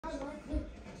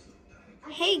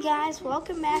Hey guys,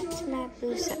 welcome back to Matt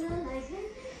Blue 7.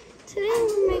 Today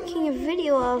we're making a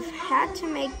video of how to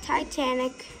make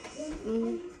Titanic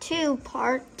 2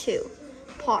 part 2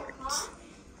 parts.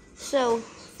 So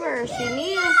first you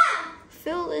need to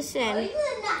fill this in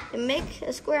and make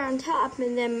a square on top,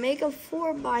 and then make a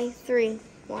 4x3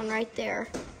 one right there.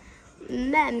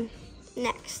 And then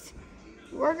next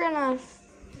we're gonna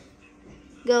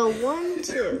go 1,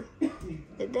 2,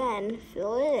 and then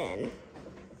fill it in.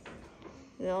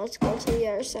 Now let's go to the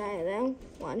other side. Then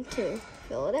 1, 2,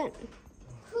 fill it in.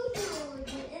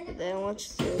 And then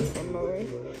let's do it from over.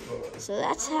 So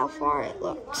that's how far it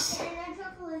looks.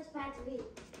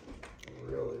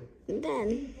 And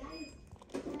then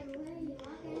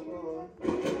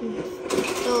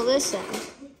fill this in.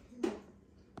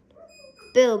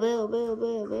 Bill.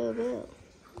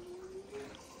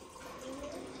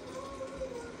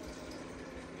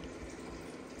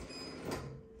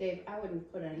 Dave, I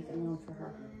wouldn't put anything on for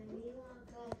her.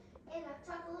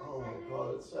 Oh my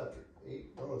God, it's after 8,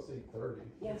 almost 8:30.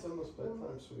 Yeah. It's almost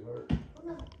bedtime, sweetheart.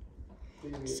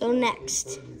 So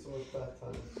next, It's almost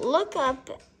bedtime. look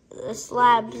up the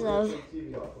slabs of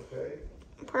TV off, okay?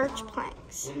 birch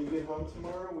planks. When you get home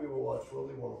tomorrow, we will watch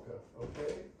Willy Wonka,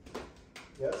 okay?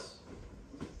 Yes?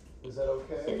 Is that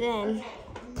okay? And then,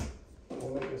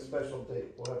 We'll make a special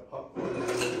date. We'll have popcorn.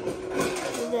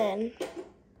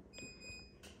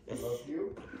 I love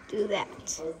you. Do that.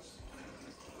 Folks.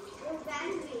 Your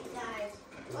battery died.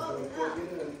 Oh, no.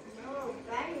 No,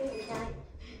 battery died.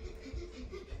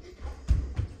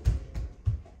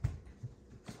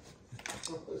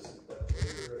 This is bad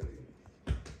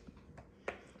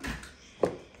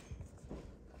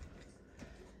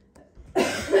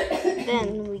already. Then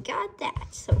we got that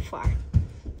so far.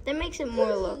 That makes it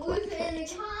more look like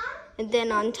it. And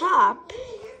then on top,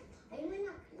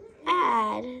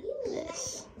 add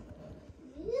this.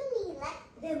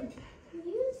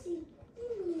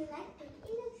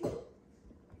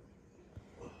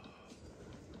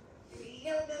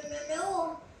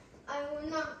 No. I will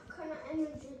not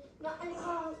energy.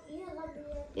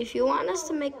 If you want us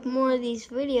to make more of these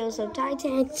videos of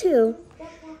Titanic 2,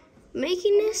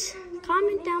 making this,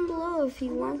 comment down below if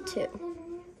you want to.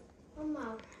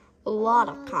 A lot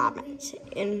of comments.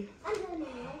 And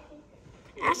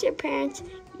ask your parents,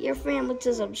 your family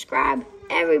to subscribe.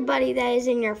 Everybody that is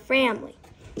in your family.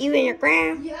 Even your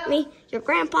me, your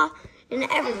grandpa, and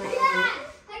everyone.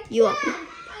 You up.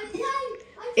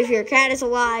 If your cat is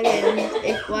alive and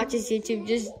it watches YouTube,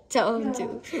 just tell him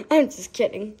to. I'm just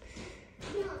kidding.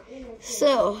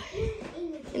 So,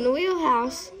 in the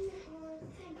wheelhouse,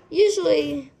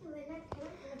 usually,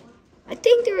 I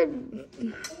think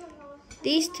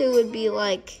these two would be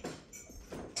like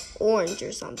orange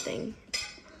or something.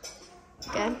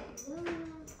 Okay?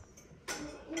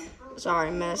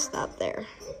 Sorry, messed up there.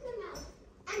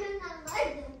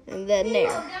 And then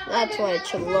there. That's what it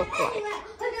should look like.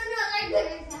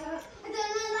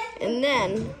 And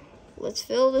then, let's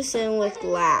fill this in with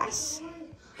glass.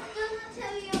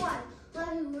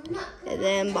 And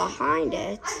then behind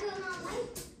it,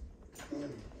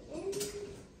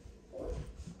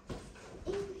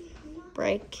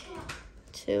 break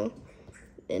to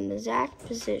in the exact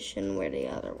position where the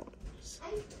other one is.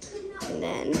 And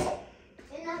then,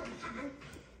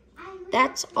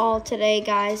 that's all today,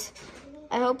 guys.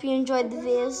 I hope you enjoyed the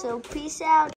video, so peace out.